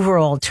this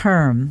overall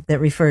term that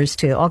refers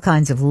to all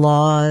kinds of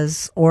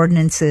laws,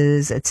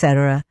 ordinances,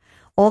 etc.,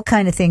 all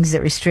kind of things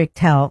that restrict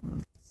how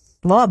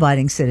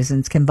law-abiding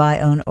citizens can buy,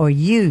 own, or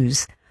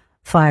use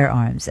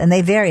firearms. And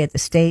they vary at the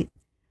state,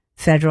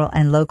 federal,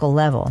 and local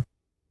level.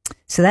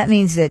 So that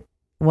means that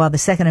while the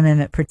Second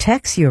Amendment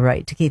protects your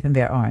right to keep and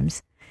bear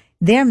arms,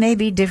 there may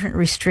be different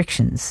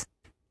restrictions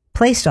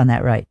placed on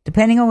that right,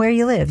 depending on where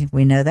you live.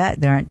 We know that.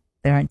 There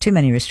aren't too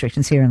many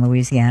restrictions here in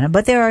Louisiana,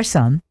 but there are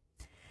some.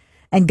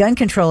 And gun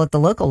control at the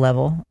local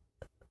level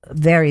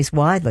varies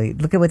widely.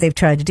 Look at what they've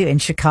tried to do. In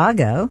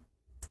Chicago,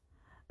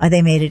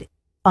 they made it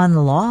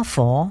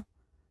unlawful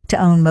to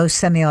own most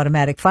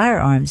semi-automatic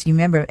firearms. You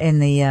remember in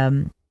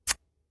the,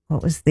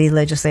 what was the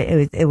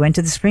legislation? It went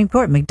to the Supreme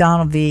Court,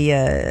 McDonald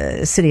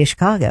v. City of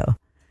Chicago.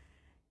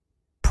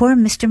 Poor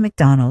Mr.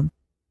 McDonald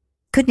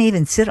couldn't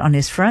even sit on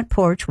his front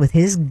porch with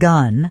his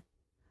gun.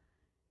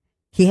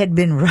 He had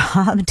been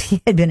robbed.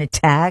 He had been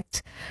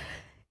attacked.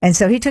 And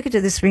so he took it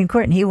to the Supreme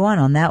Court and he won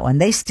on that one.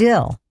 They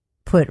still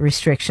put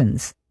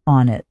restrictions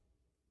on it.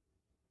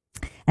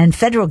 And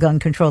federal gun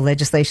control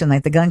legislation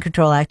like the Gun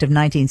Control Act of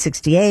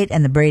 1968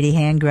 and the Brady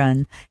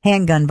Handgun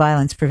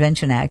Violence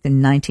Prevention Act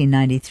in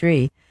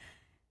 1993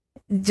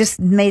 just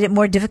made it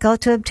more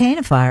difficult to obtain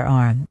a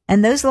firearm.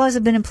 And those laws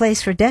have been in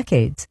place for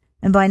decades.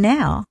 And by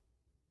now,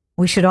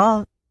 we should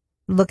all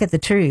look at the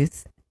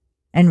truth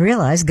and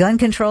realize gun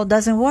control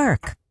doesn't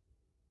work.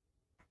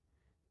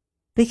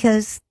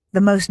 Because the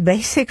most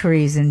basic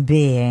reason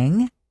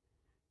being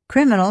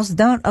criminals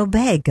don't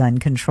obey gun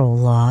control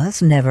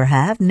laws, never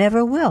have,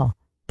 never will.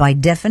 By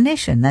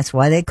definition, that's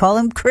why they call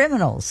them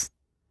criminals.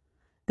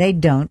 They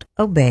don't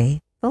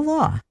obey the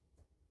law.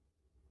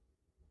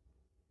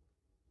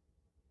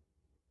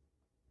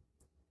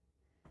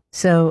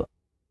 So,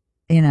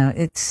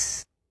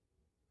 it's,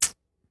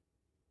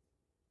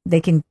 they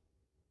can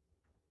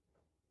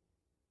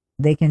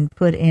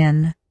put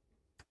in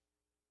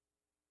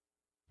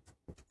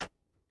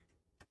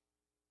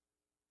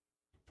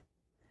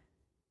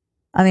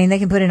they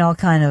can put in all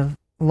kind of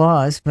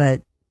laws,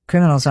 but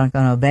criminals aren't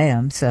going to obey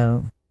them,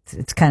 so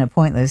it's kind of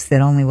pointless.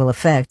 That only will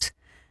affect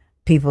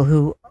people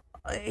who,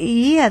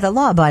 the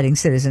law-abiding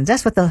citizens.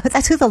 That's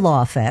who the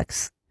law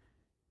affects.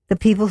 The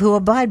people who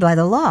abide by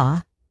the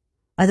law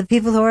are the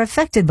people who are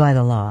affected by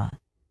the law,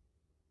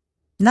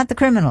 not the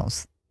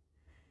criminals.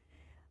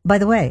 By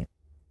the way,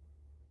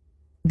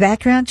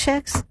 background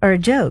checks are a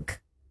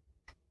joke.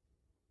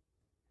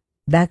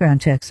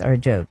 Background checks are a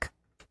joke.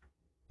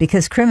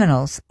 because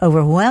criminals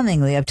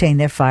overwhelmingly obtain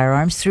their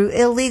firearms through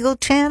illegal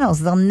channels.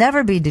 They'll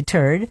never be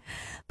deterred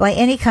by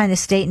any kind of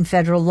state and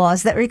federal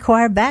laws that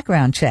require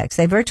background checks.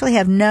 They virtually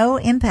have no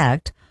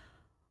impact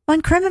on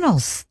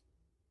criminals.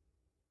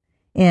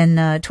 In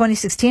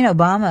 2016,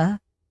 Obama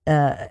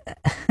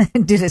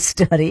did a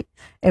study.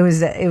 It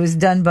was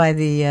done by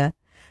the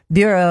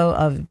Bureau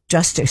of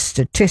Justice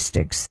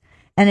Statistics,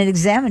 and it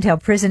examined how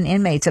prison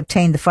inmates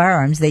obtained the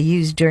firearms they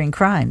used during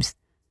crimes.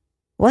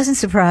 Wasn't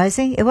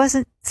surprising. It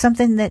wasn't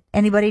something that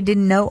anybody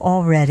didn't know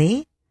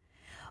already.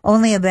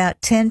 Only about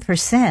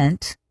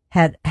 10%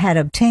 had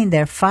obtained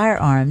their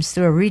firearms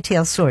through a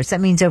retail source. That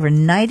means over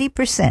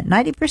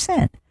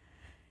 90%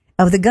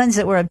 of the guns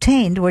that were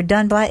obtained were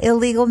done by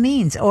illegal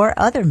means or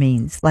other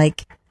means,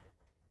 like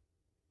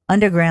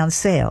underground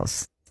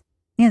sales.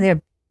 There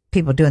are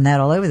people doing that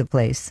all over the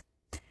place.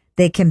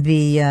 They can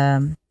be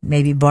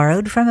maybe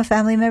borrowed from a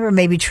family member,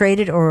 maybe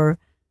traded or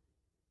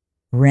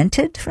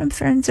rented from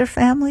friends or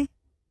family.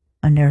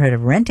 I've never heard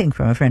of renting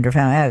from a friend or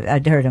family.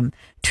 I'd heard of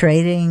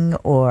trading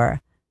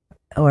or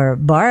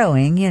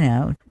borrowing,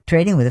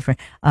 trading with a friend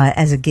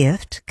as a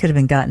gift. Could have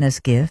been gotten as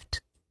a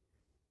gift.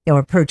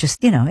 Or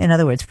purchased, in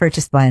other words,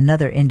 purchased by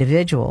another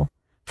individual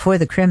for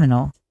the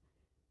criminal.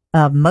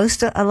 A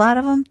lot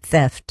of them,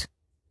 theft.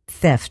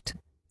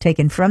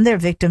 Taken from their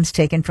victims,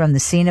 taken from the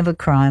scene of a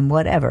crime,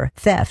 whatever.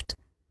 Theft.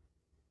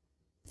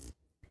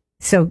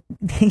 So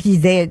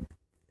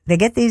they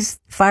get these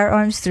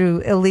firearms through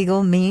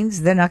illegal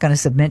means. They're not going to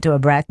submit to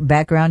a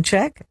background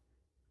check.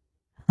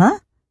 Huh?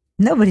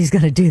 Nobody's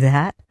going to do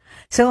that.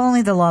 So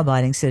only the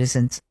law-abiding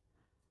citizens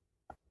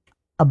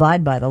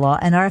abide by the law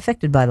and are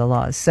affected by the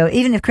laws. So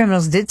even if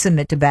criminals did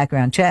submit to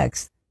background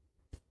checks,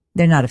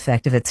 they're not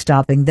effective at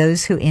stopping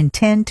those who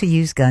intend to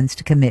use guns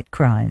to commit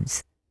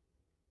crimes.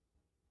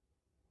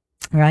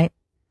 Right?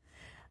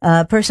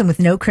 A person with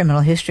no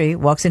criminal history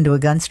walks into a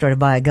gun store to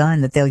buy a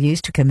gun that they'll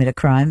use to commit a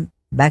crime.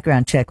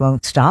 Background check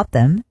won't stop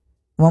them,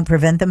 won't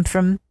stop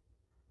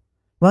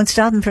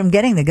them from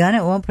getting the gun.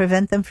 It won't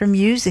prevent them from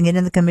using it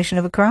in the commission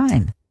of a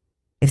crime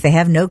if they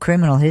have no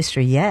criminal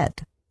history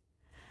yet.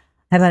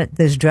 How about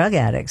those drug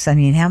addicts? I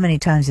mean, how many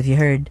times have you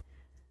heard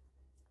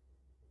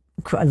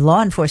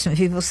law enforcement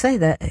people say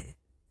that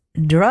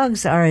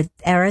drugs are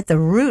at the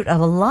root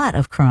of a lot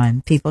of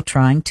crime? People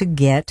trying to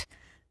get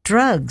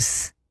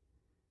drugs.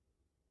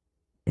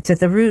 It's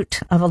at the root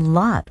of a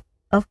lot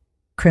of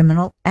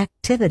criminal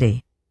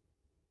activity.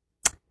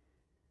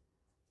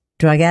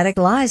 Drug addict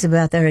lies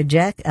about their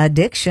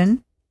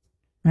addiction,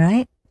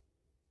 right?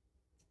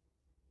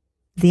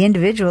 The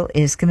individual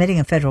is committing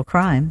a federal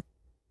crime.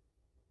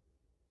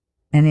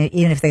 And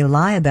even if they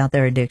lie about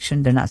their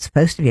addiction, they're not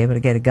supposed to be able to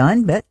get a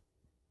gun,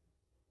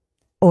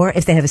 or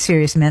if they have a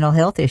serious mental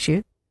health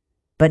issue,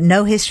 but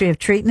no history of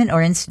treatment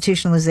or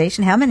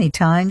institutionalization. How many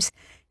times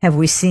have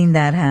we seen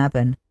that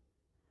happen?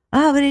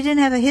 Oh, but he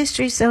didn't have a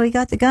history, so he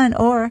got the gun,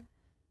 or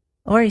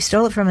he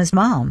stole it from his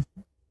mom.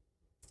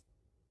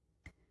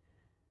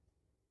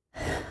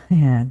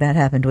 Yeah, that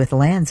happened with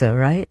Lanza,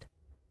 right?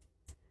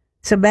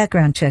 So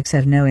background checks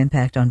have no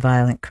impact on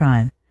violent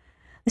crime.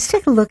 Let's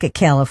take a look at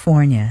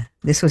California.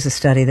 This was a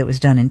study that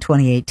was done in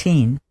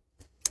 2018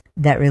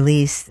 that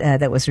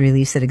was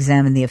released that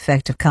examined the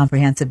effect of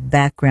comprehensive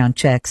background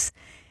checks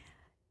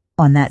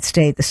on that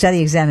state. The study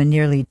examined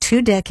nearly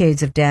 2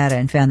 decades of data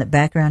and found that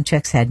background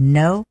checks had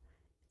no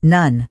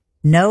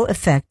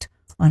effect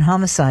on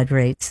homicide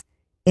rates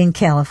in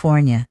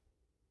California.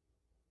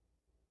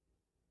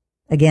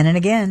 Again and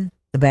again,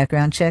 the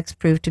background checks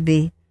proved to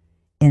be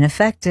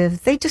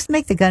ineffective. They just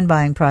make the gun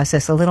buying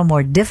process a little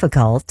more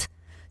difficult,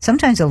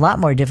 sometimes a lot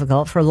more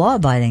difficult for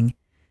law-abiding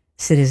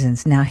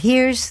citizens. Now,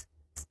 here's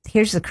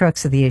the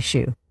crux of the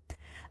issue.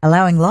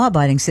 Allowing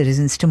law-abiding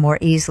citizens to more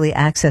easily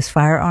access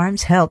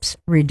firearms helps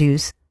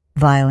reduce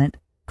violent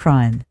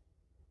crime.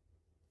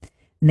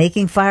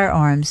 Making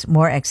firearms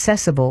more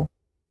accessible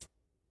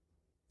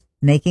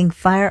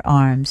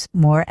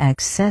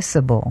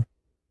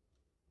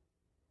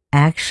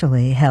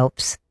actually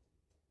helps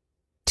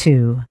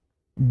to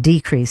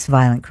decrease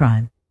violent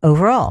crime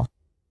overall.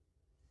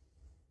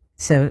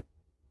 So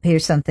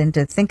here's something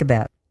to think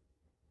about.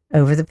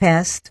 Over the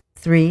past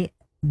 3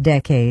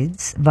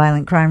 decades,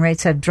 violent crime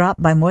rates have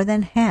dropped by more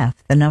than half.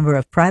 The number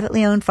of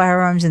privately owned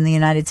firearms in the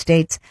United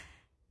States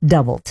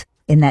doubled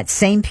in that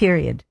same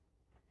period.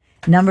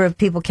 Number of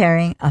people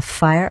carrying a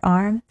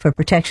firearm for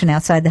protection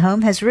outside the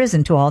home has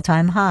risen to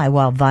all-time high,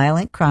 while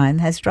violent crime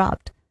has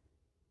dropped.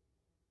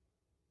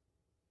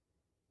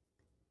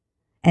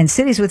 And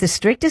cities with the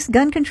strictest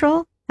gun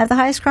control have the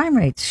highest crime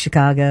rates.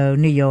 Chicago,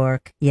 New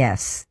York,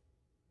 yes.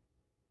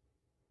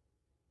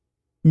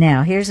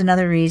 Now, here's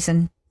another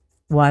reason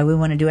why we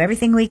want to do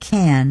everything we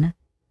can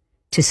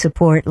to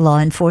support law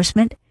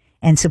enforcement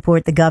and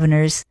support the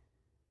governor's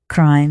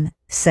crime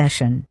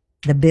session,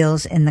 the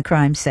bills in the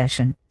crime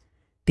session,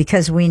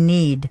 because we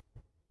need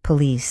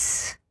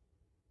police.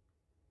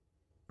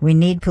 We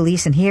need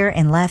police. And here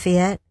in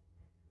Lafayette,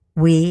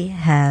 we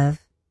have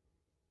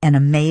an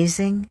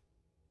amazing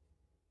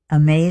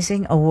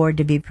award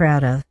to be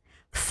proud of.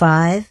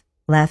 5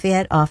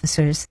 Lafayette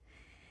officers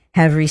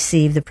have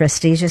received the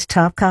prestigious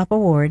Top Cop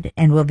Award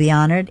and will be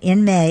honored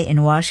in May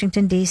in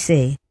Washington,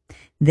 D.C.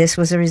 This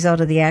was a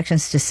result of the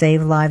actions to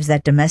save lives,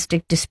 that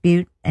domestic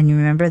dispute. And you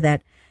remember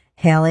that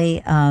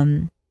Haley,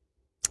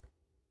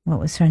 what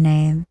was her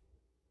name?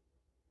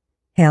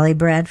 Haley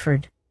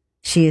Bradford.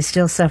 She is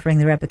still suffering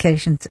the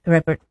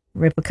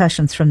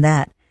repercussions from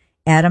that.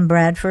 Adam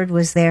Bradford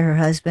was there, her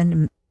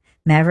husband,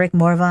 Maverick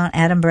Morvant,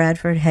 Adam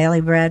Bradford,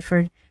 Haley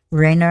Bradford,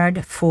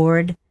 Reynard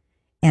Ford,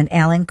 and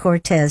Alan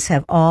Cortez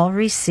have all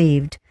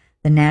received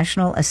the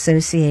National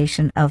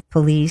Association of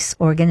Police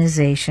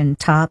Organization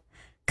Top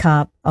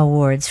Cop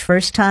Awards.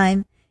 First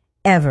time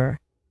ever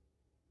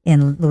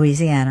in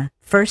Louisiana.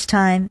 First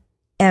time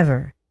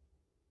ever.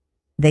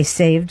 They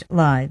saved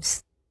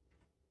lives.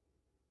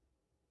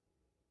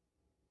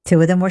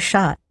 2 of them were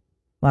shot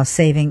while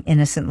saving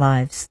innocent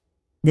lives.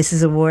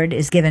 This award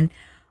is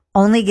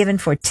only given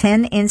for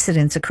 10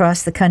 incidents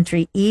across the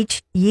country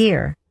each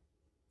year.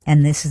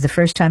 And this is the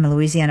first time a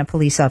Louisiana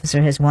police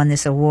officer has won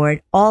this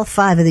award. All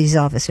 5 of these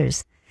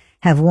officers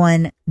have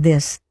won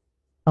this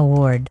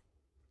award.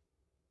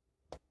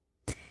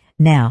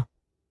 Now,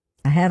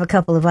 I have a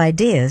couple of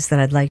ideas that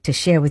I'd like to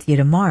share with you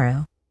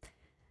tomorrow.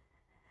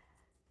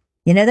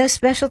 You know those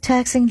special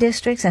taxing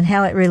districts and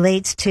how it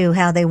relates to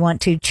how they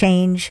want to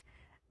change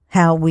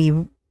how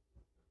we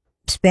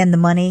spend the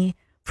money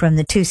from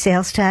the 2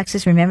 sales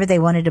taxes? Remember, they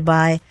wanted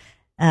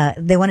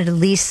to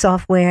lease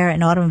software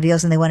and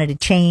automobiles, and they wanted to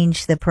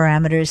change the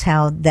parameters,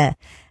 how that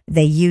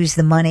they use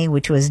the money,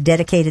 which was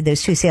dedicated,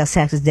 those 2 sales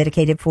taxes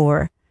dedicated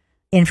for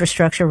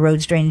infrastructure,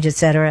 roads, drainage,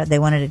 etc. They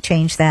wanted to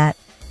change that.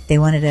 They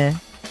wanted to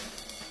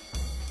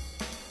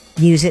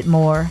use it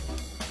more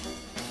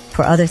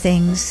for other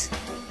things.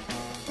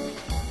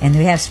 And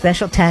we have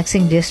special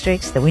taxing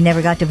districts that we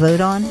never got to vote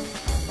on.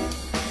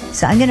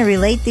 So I'm going to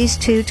relate these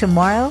 2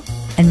 tomorrow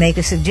and make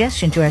a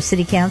suggestion to our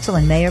city council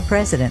and mayor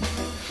president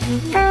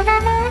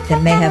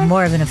that may have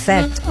more of an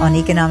effect on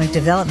economic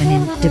development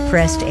in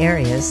depressed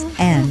areas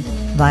and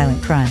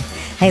violent crime.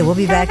 Hey, we'll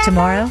be back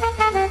tomorrow.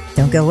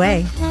 Don't go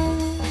away.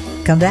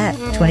 Come back,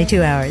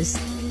 22 hours.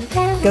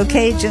 Go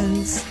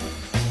Cajuns.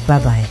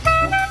 Bye-bye.